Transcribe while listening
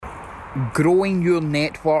growing your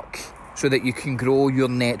network so that you can grow your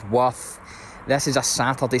net worth. This is a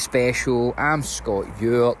Saturday special. I'm Scott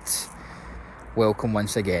Ewart. Welcome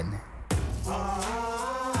once again.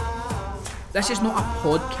 This is not a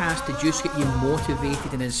podcast to just get you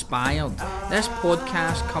motivated and inspired. This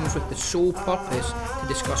podcast comes with the sole purpose to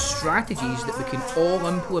discuss strategies that we can all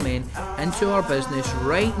implement into our business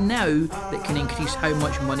right now that can increase how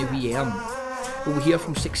much money we earn. We'll hear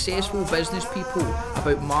from successful business people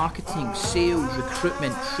about marketing, sales,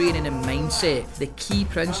 recruitment, training and mindset, the key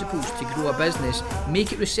principles to grow a business,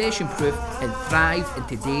 make it recession proof and thrive in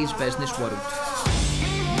today's business world.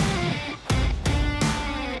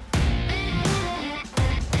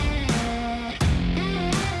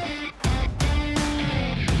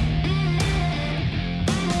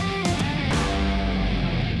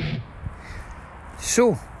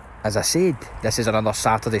 So, as I said, this is another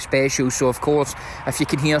Saturday special, so of course, if you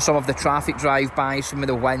can hear some of the traffic drive by, some of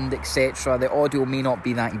the wind, etc., the audio may not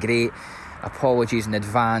be that great. Apologies in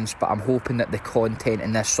advance, but I'm hoping that the content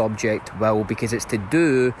in this subject will, because it's to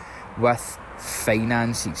do with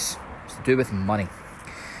finances. It's to do with money.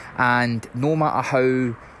 And no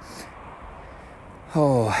matter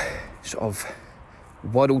how, sort of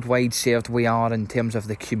worldwide served we are in terms of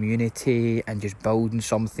the community and just building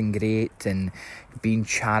something great and being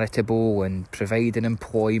charitable and providing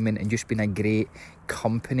employment and just being a great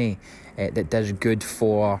company that does good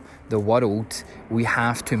for the world, we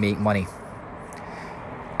have to make money.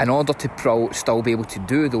 In order to still be able to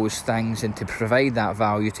do those things and to provide that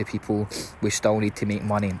value to people, we still need to make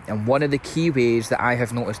money. And one of the key ways that I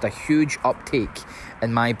have noticed a huge uptake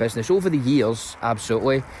in my business over the years,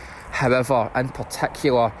 absolutely. However, in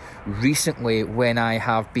particular, recently when I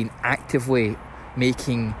have been actively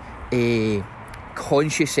making a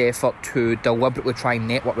conscious effort to deliberately try and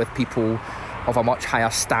network with people of a much higher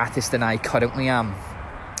status than I currently am,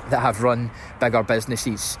 that have run bigger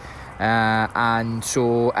businesses. And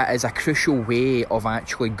so it is a crucial way of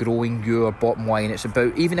actually growing your bottom line. It's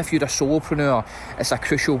about, even if you're a solopreneur, it's a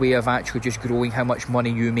crucial way of actually just growing how much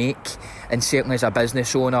money you make. And certainly as a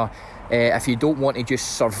business owner, if you don't want to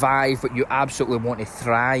just survive, but you absolutely want to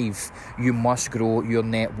thrive, you must grow your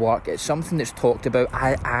network. It's something that's talked about.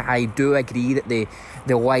 I do agree that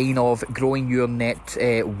the line of growing your net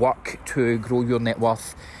work to grow your net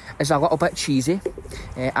worth is a little bit cheesy.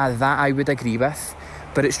 That I would agree with.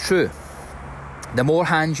 But it's true. The more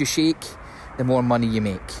hands you shake, the more money you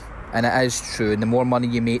make. And it is true. And the more money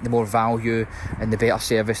you make, the more value and the better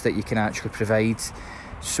service that you can actually provide.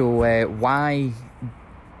 So why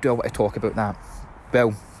do I want to talk about that?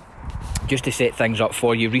 Well, just to set things up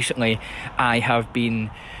for you, recently I have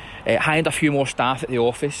been hired a few more staff at the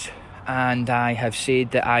office. And I have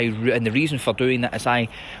said that and the reason for doing that is I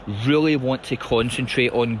really want to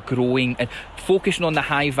concentrate on growing and focusing on the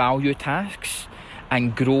high value tasks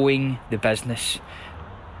and growing the business,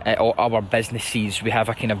 or our businesses. We have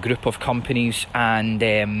a kind of group of companies, and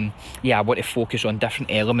I want to focus on different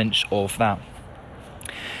elements of that.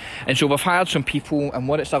 And so we've hired some people, and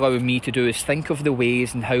what it's allowed me to do is think of the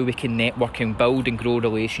ways and how we can network and build and grow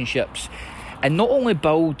relationships. And not only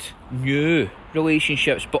build new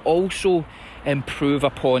relationships, but also improve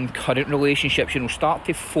upon current relationships. Start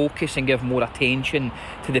to focus and give more attention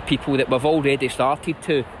to the people that we've already started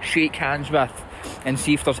to shake hands with, and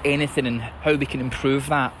see if there's anything and how we can improve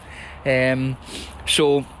that.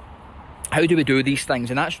 So how do we do these things?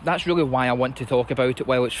 And that's really why I want to talk about it,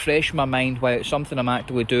 while it's fresh in my mind, while it's something I'm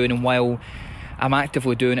actively doing, and while I'm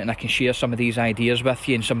actively doing it and I can share some of these ideas with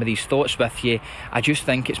you and some of these thoughts with you. I just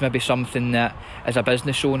think it's maybe something that as a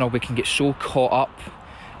business owner we can get so caught up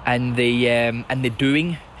in the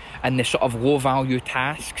doing and the sort of low value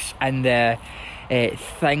tasks and the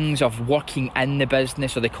things of working in the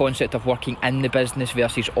business, or the concept of working in the business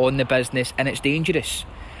versus on the business, and it's dangerous.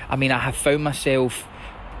 I mean, I have found myself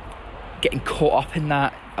getting caught up in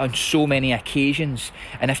that on so many occasions,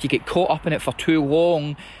 and if you get caught up in it for too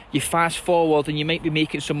long, you fast forward and you might be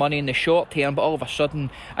making some money in the short term, but all of a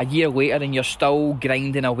sudden a year later and you're still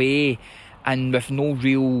grinding away and with no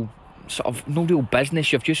real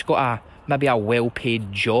business. You've just got maybe a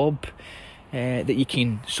well-paid job that you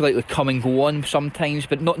can slightly come and go on sometimes,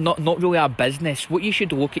 but not really a business. What you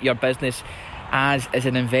should look at your business as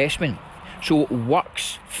an investment. So it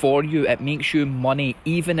works for you, it makes you money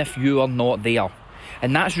even if you are not there.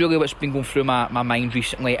 And that's really what's been going through my mind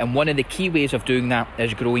recently, and one of the key ways of doing that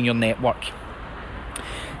is growing your network.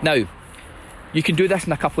 Now, you can do this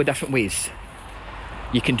in a couple of different ways.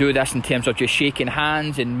 You can do this in terms of just shaking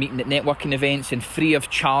hands and meeting at networking events in free of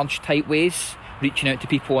charge type ways, reaching out to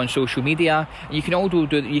people on social media. And you can also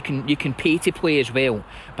you can pay to play as well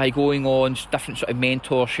by going on different sort of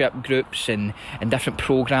mentorship groups and different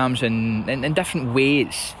programs and different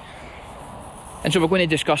ways. And so we're going to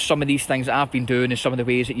discuss some of these things that I've been doing and some of the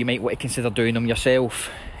ways that you might want to consider doing them yourself.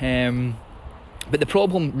 But the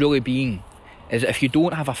problem really being is that if you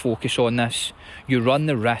don't have a focus on this, you run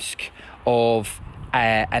the risk of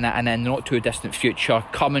in a not too distant future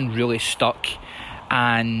coming really stuck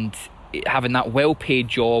and having that well-paid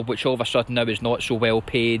job, which all of a sudden now is not so well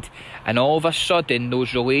paid, and all of a sudden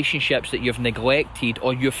those relationships that you've neglected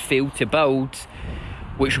or you've failed to build,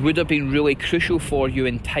 which would have been really crucial for you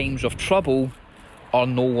in times of trouble, are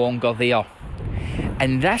no longer there.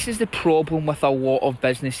 And this is the problem with a lot of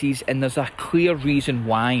businesses, and there's a clear reason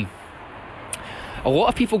why. A lot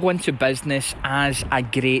of people go into business as a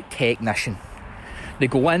great technician. They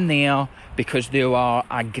go in there because they are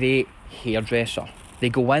a great hairdresser. They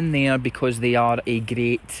go in there because they are a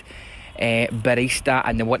great barista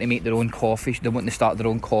and they want to make their own coffee. They want to start their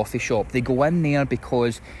own coffee shop. They go in there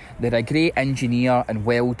because they're a great engineer and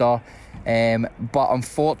welder, but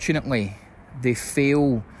unfortunately they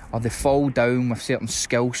fail or they fall down with certain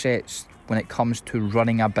skill sets when it comes to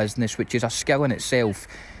running a business, which is a skill in itself.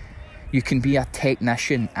 You can be a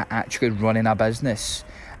technician at actually running a business,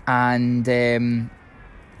 and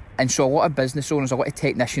so a lot of business owners, a lot of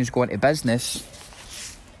technicians go into business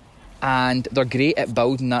and they're great at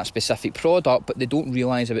building that specific product, but they don't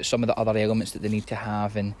realise about some of the other elements that they need to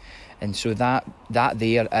have, and so that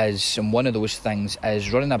there is, and one of those things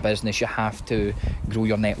is running a business. You have to grow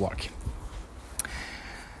your network.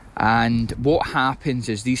 And what happens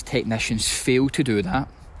is these technicians fail to do that,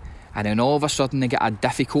 and then all of a sudden they get a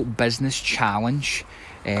difficult business challenge,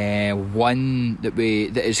 one that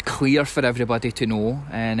is clear for everybody to know,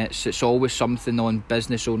 and it's always something on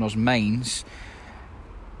business owners' minds.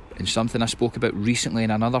 And something I spoke about recently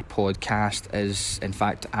in another podcast is, in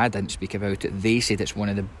fact, I didn't speak about it. They said it's one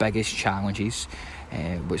of the biggest challenges,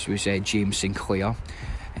 which was James Sinclair,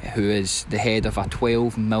 who is the head of a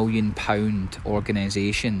 £12 million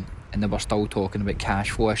organisation, and they were still talking about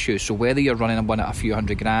cash flow issues. So whether you're running one at a few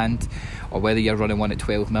hundred grand or whether you're running one at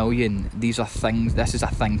 12 million, this is a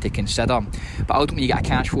thing to consider. But ultimately you get a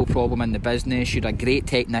cash flow problem in the business. You're a great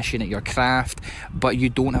technician at your craft, but you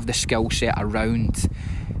don't have the skill set around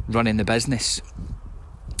running the business,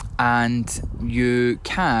 and you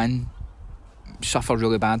can suffer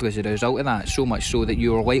really badly as a result of that, so much so that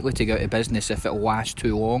you're likely to go out of business if it lasts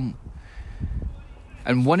too long.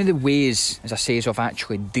 And one of the ways, as I say, of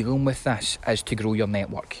actually dealing with this is to grow your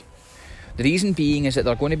network. The reason being is that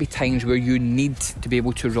there are going to be times where you need to be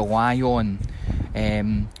able to rely on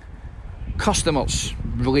customers,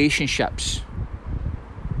 relationships,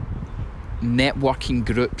 networking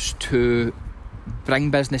groups to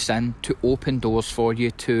bring business in, to open doors for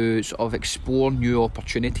you, to sort of explore new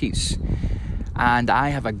opportunities. And I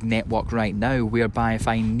have a network right now whereby if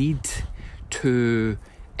I need to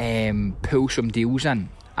pull some deals in,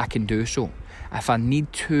 I can do so. If I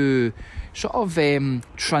need to sort of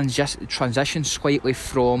transition slightly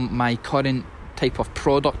from my current type of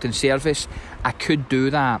product and service, I could do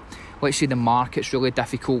that. Let's say the market's really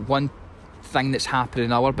difficult. One thing that's happening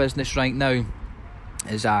in our business right now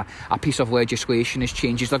is a piece of legislation has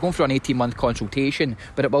changed. They're going through an 18-month consultation,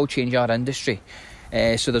 but it will change our industry.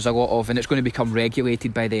 So there's a lot of, and it's going to become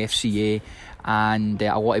regulated by the FCA, and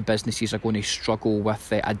a lot of businesses are going to struggle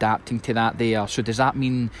with adapting to that there. So does that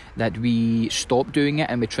mean that we stop doing it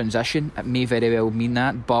and we transition? It may very well mean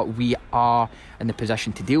that, but we are in the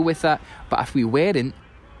position to deal with it. But if we weren't,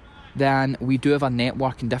 then we do have a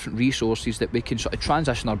network and different resources that we can sort of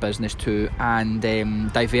transition our business to, and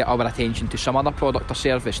divert our attention to some other product or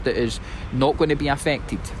service that is not going to be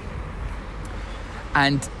affected.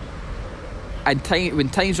 And when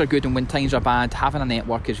times are good and when times are bad, having a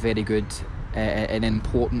network is very good and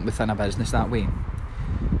important within a business that way.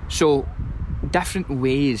 So different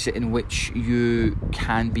ways in which you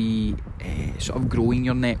can be sort of growing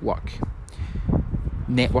your network.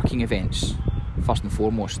 Networking events, first and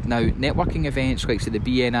foremost. Now, networking events like the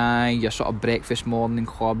BNI, your sort of breakfast morning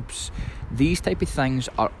clubs, these type of things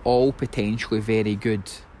are all potentially very good.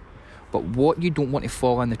 But what you don't want to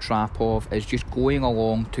fall in the trap of is just going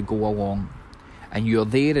along to go along. And you're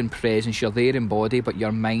there in presence, you're there in body, but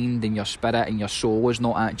your mind and your spirit and your soul is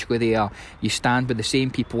not actually there. You stand with the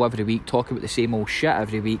same people every week, talk about the same old shit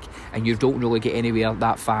every week, and you don't really get anywhere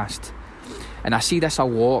that fast. And I see this a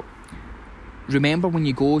lot. Remember, when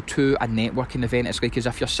you go to a networking event, it's like as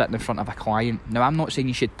if you're sitting in front of a client. Now, I'm not saying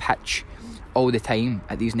you should pitch all the time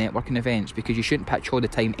at these networking events, because you shouldn't pitch all the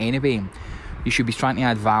time anyway. You should be trying to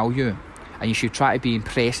add value. and you should try to be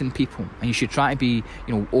impressing people, and you should try to be,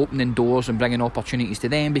 you know, opening doors and bringing opportunities to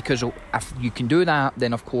them, because if you can do that,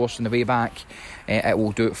 then of course on the way back it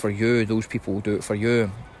will do it for you. Those people will do it for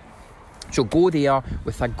you. So go there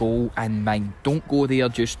with a goal in mind. Don't go there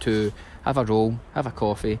just to have a roll, have a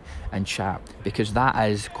coffee and chat, because that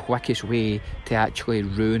is quickest way to actually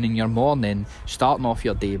ruining your morning, starting off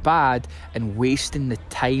your day bad and wasting the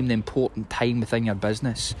time, the important time within your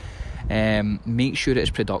business. Make sure it's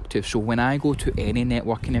productive. So when I go to any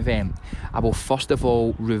networking event, I will first of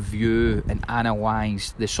all review and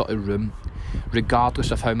analyse the sort of room,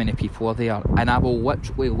 regardless of how many people are there, and I will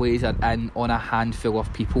literally laser in on a handful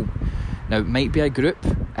of people. Now, it might be a group,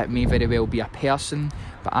 it may very well be a person,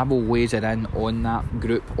 but I will laser in on that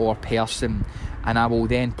group or person, and I will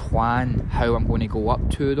then plan how I'm going to go up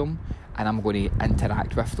to them and I'm going to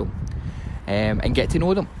interact with them and get to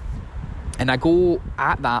know them. And I go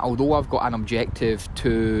at that, although I've got an objective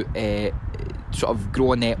to sort of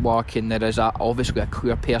grow a network, and there is obviously a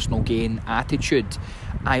clear personal gain attitude,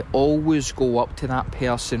 I always go up to that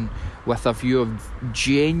person with a view of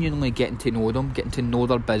genuinely getting to know them, getting to know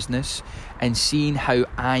their business and seeing how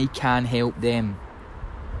I can help them.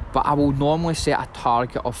 But I will normally set a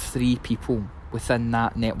target of 3 people within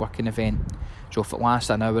that networking event. So if it lasts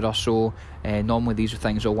an hour or so, normally these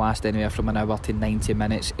things will last anywhere from an hour to 90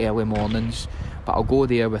 minutes, early mornings. But I'll go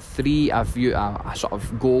there with 3, a sort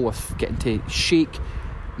of goal of getting to shake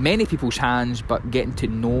many people's hands, but getting to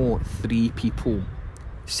know 3 people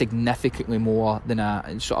significantly more than I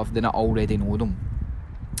already know them,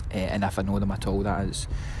 and if I know them at all, that is.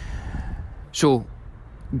 So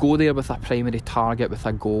go there with a primary target, with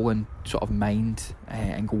a goal in sort of mind,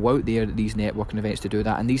 and go out there at these networking events to do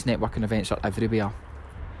that. And these networking events are everywhere.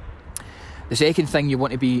 The second thing you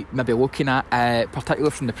want to be maybe looking at,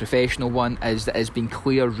 particularly from the professional one, is that it's been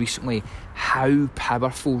clear recently how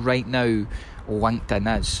powerful right now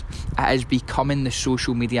LinkedIn is. It is becoming the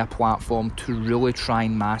social media platform to really try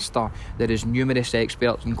and master. There is numerous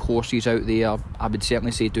experts and courses out there. I would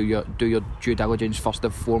certainly say do your due diligence first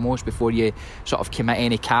and foremost before you sort of commit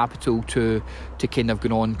any capital to kind of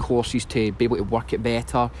going on courses to be able to work it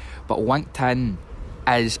better. But LinkedIn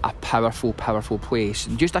is a powerful place,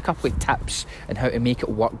 and just a couple of tips on how to make it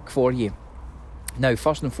work for you. Now,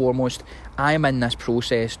 first and foremost, I am in this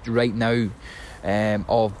process right now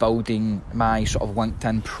of building my sort of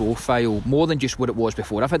LinkedIn profile, more than just what it was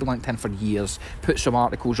before. I've had LinkedIn for years, put some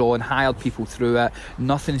articles on, hired people through it,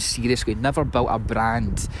 nothing seriously, never built a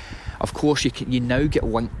brand. Of course, you now get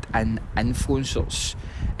LinkedIn influencers,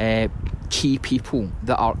 key people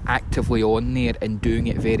that are actively on there and doing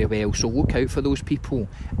it very well. So look out for those people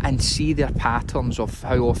and see their patterns of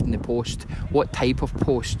how often they post, what type of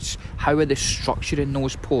posts, how are they structuring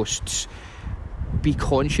those posts. Be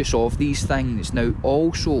conscious of these things. Now,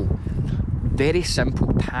 also, very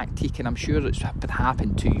simple tactic, and I'm sure it's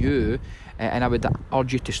happened to you, and I would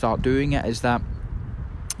urge you to start doing it, is that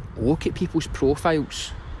look at people's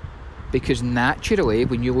profiles, because naturally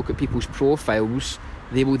when you look at people's profiles,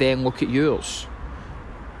 they will then look at yours.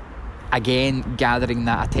 Again, gathering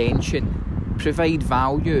that attention. Provide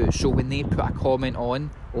value, so when they put a comment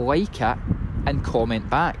on, like it and comment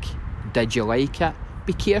back. Did you like it?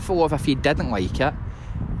 Be careful of if you didn't like it.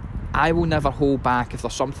 I will never hold back. If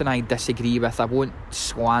there's something I disagree with, I won't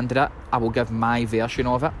slander it. I will give my version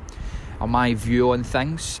of it, or my view on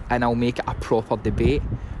things, and I'll make it a proper debate.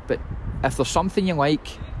 But if there's something you like,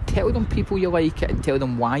 tell them people you like it and tell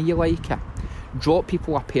them why you like it. Drop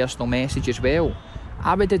people a personal message as well.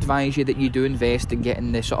 I would advise you that you do invest in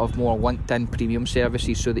getting the sort of more LinkedIn premium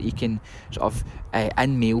services, so that you can sort of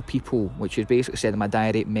in-mail people, which is basically sending them a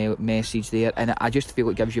direct mail message there, and I just feel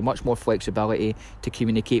it gives you much more flexibility to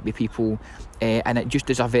communicate with people, and it just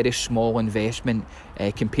is a very small investment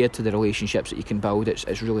compared to the relationships that you can build.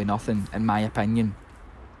 It's really nothing, in my opinion.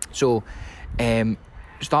 So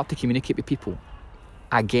start to communicate with people.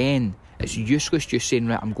 Again, it's useless just saying,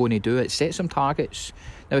 right, I'm going to do it. Set some targets.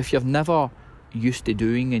 Now, if you've never used to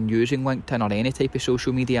doing and using LinkedIn or any type of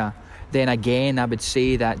social media, then again I would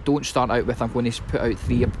say that don't start out with, I'm going to put out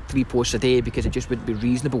three posts a day, because it just wouldn't be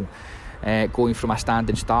reasonable going from a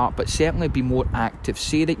standing start. But certainly be more active.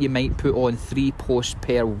 Say that you might put on 3 posts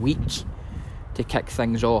per week to kick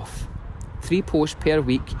things off. 3 posts per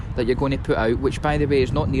week that you're going to put out, which by the way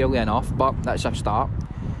is not nearly enough, but that's a start.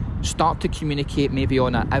 Start to communicate maybe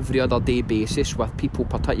on an every other day basis with people,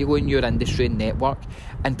 particularly in your industry and network,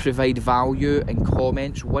 and provide value and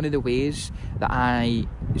comments. One of the ways that I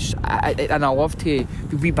love to,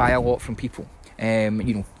 we buy a lot from people,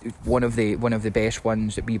 One of the best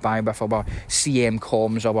ones that we buy with our CM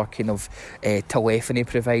Comms, our kind of telephony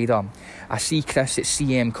provider. I see Chris at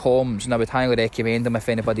CM Comms, and I would highly recommend them if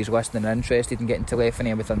anybody's listening and interested in getting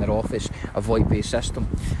telephony within their office, a VoIP-based system.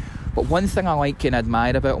 But one thing I like and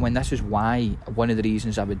admire about him, and this is why one of the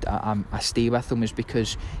reasons I stay with him, is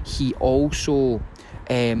because he also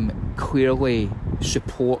clearly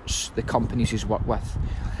supports the companies he's worked with.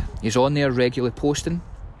 He's on there regularly posting.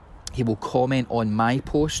 He will comment on my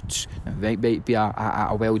posts. It might be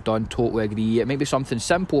a well done, totally agree. It might be something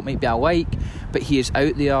simple, it might be a like, but he is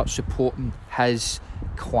out there supporting his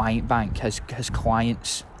client bank, his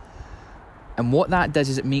clients. And what that does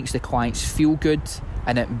is it makes the clients feel good,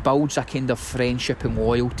 and it builds a kind of friendship and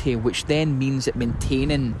loyalty, which then means that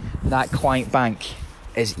maintaining that client bank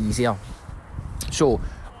is easier. So,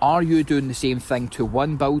 are you doing the same thing to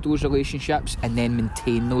build those relationships and then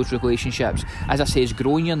maintain those relationships? As I say,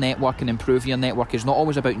 growing your network and improving your network is not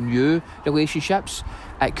always about new relationships.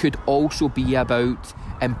 It could also be about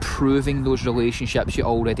improving those relationships you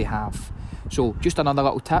already have. So just another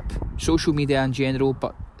little tip, social media in general,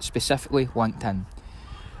 but specifically LinkedIn.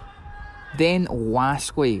 Then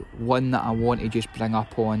lastly, one that I want to just bring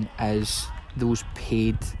up on is those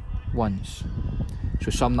paid ones. So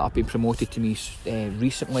some that have been promoted to me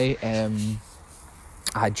recently. I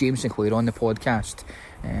had James Sinclair on the podcast.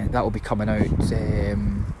 That will be coming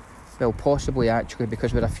out, possibly actually,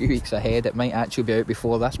 because we're a few weeks ahead, it might actually be out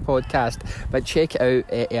before this podcast. But check it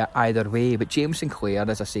out either way. But James Sinclair,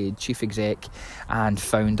 as I said, chief exec and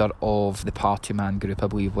founder of the Party Man Group, I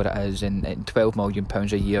believe what it is, and £12 million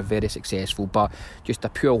a year, very successful, but just a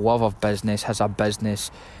pure love of business, has a business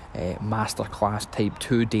masterclass type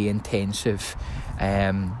 2-day intensive,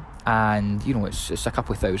 and it's a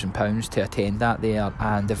couple of £1,000 to attend that there,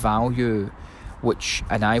 and the value,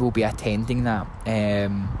 and I will be attending that,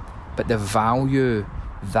 but the value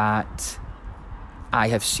that I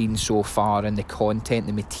have seen so far, and the content,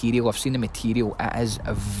 the material, I've seen the material, it is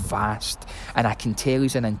vast, and I can tell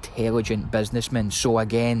he's an intelligent businessman. So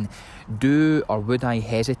again, would I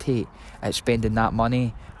hesitate at spending that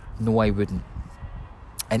money? No, I wouldn't.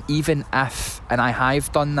 And even if, and I have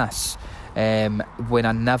done this, when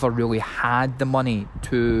I never really had the money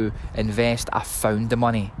to invest, I found the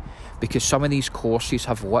money, because some of these courses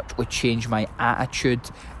have literally changed my attitude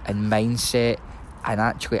and mindset and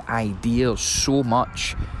actually ideas so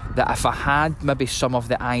much that if I had maybe some of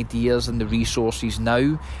the ideas and the resources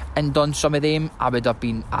now and done some of them, I would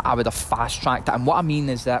have fast tracked it. And what I mean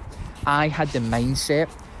is that I had the mindset,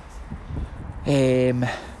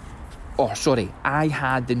 I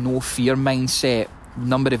had the no fear mindset a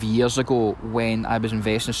number of years ago when I was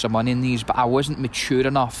investing some money in these, but I wasn't mature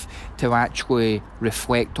enough to actually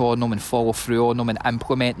reflect on them and follow through on them and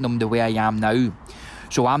implement them the way I am now.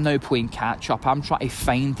 So I'm now playing catch up. I'm trying to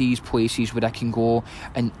find these places where I can go.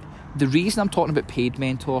 And the reason I'm talking about paid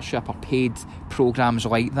mentorship or paid programs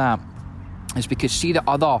like that is because see the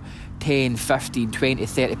other 10, 15, 20,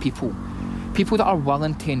 30 people that are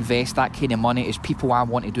willing to invest that kind of money is people I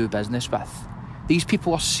want to do business with. These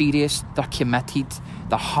people are serious, they're committed,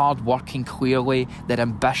 they're hard working clearly, they're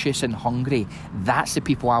ambitious and hungry. That's the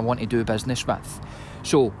people I want to do business with.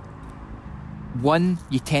 So, one,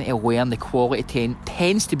 you tend to learn the quality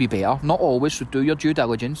tends to be better, not always, so do your due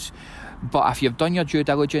diligence. But if you've done your due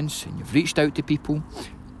diligence and you've reached out to people,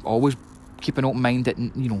 always keep an open mind that,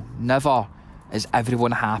 never is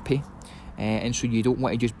everyone happy. And so you don't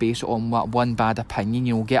want to just base it on one bad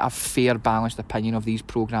opinion. Get a fair, balanced opinion of these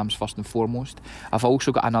programs first and foremost. I've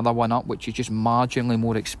also got another one up which is just marginally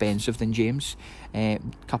more expensive than James, a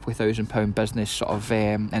couple of £1,000 business sort of,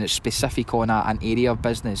 and it's specific on an area of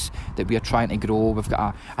business that we are trying to grow. We've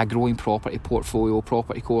got a growing property portfolio.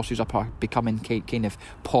 Property courses are becoming kind of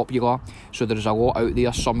popular, so there's a lot out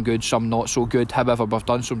there, some good, some not so good. However, we've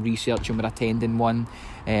done some research and we're attending one,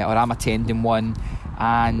 or I'm attending one,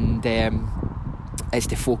 and is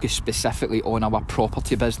to focus specifically on our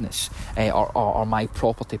property business, or my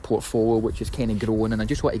property portfolio, which is kind of growing, and I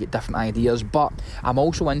just want to get different ideas. But I'm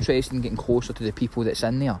also interested in getting closer to the people that's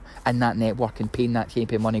in there, in that network, and paying that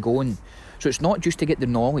type of money going. So it's not just to get the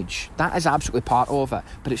knowledge, that is absolutely part of it,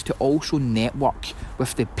 but it's to also network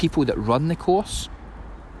with the people that run the course,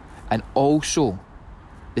 and also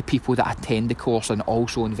the people that attend the course and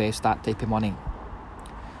also invest that type of money.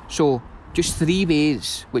 So just 3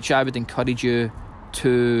 ways which I would encourage you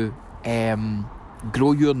to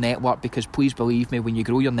grow your network, because please believe me, when you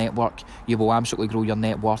grow your network, you will absolutely grow your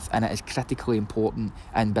net worth, and it is critically important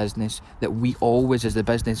in business that we always, as the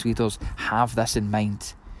business leaders, have this in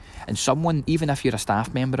mind. And someone, even if you're a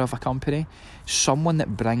staff member of a company, someone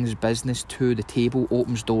that brings business to the table,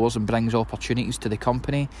 opens doors and brings opportunities to the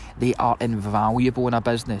company, they are invaluable in a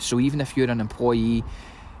business. So even if you're an employee,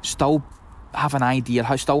 still have an idea,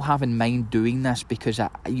 still have in mind doing this, because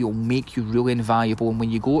it'll make you really invaluable. And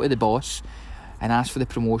when you go to the boss and ask for the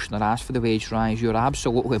promotion or ask for the wage rise, you're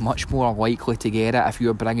absolutely much more likely to get it if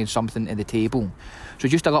you're bringing something to the table. So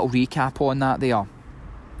just a little recap on that there.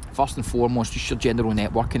 First and foremost, just your general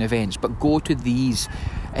networking events, but go to these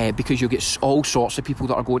because you'll get all sorts of people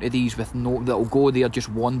that are going to these that'll go there just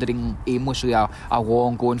wandering aimlessly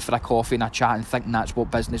along, going for a coffee and a chat and thinking that's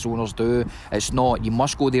what business owners do. It's not. You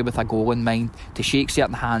must go there with a goal in mind, to shake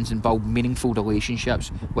certain hands and build meaningful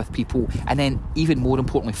relationships with people, and then even more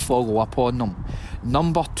importantly, follow up on them.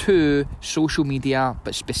 Number 2, social media,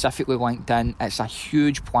 but specifically LinkedIn. It's a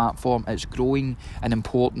huge platform. It's growing in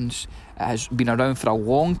importance. It has been around for a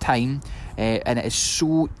long time, and it is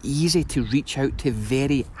so easy to reach out to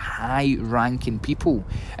very high ranking people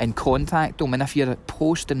and contact them, and if you're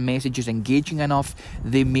posting messages engaging enough,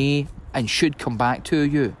 they may and should come back to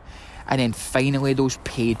you. And then finally, those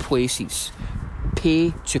paid places,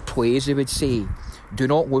 pay to play, as they would say. Do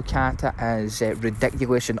not look at it as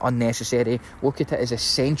ridiculous and unnecessary. Look at it as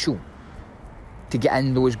essential to get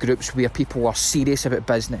in those groups where people are serious about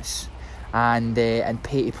business. And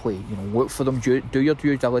pay to play, look for them, do your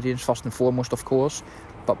due diligence first and foremost, of course,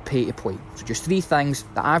 but pay to play. So just 3 things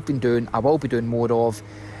that I've been doing, I will be doing more of,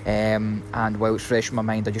 and while it's fresh in my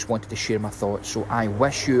mind, I just wanted to share my thoughts. So I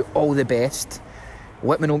wish you all the best.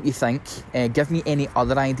 Let me know what you think. Give me any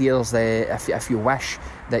other ideas if you wish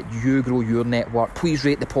that you grow your network. Please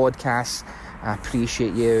rate the podcast. I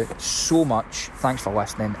appreciate you so much. Thanks for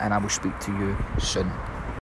listening, and I will speak to you soon.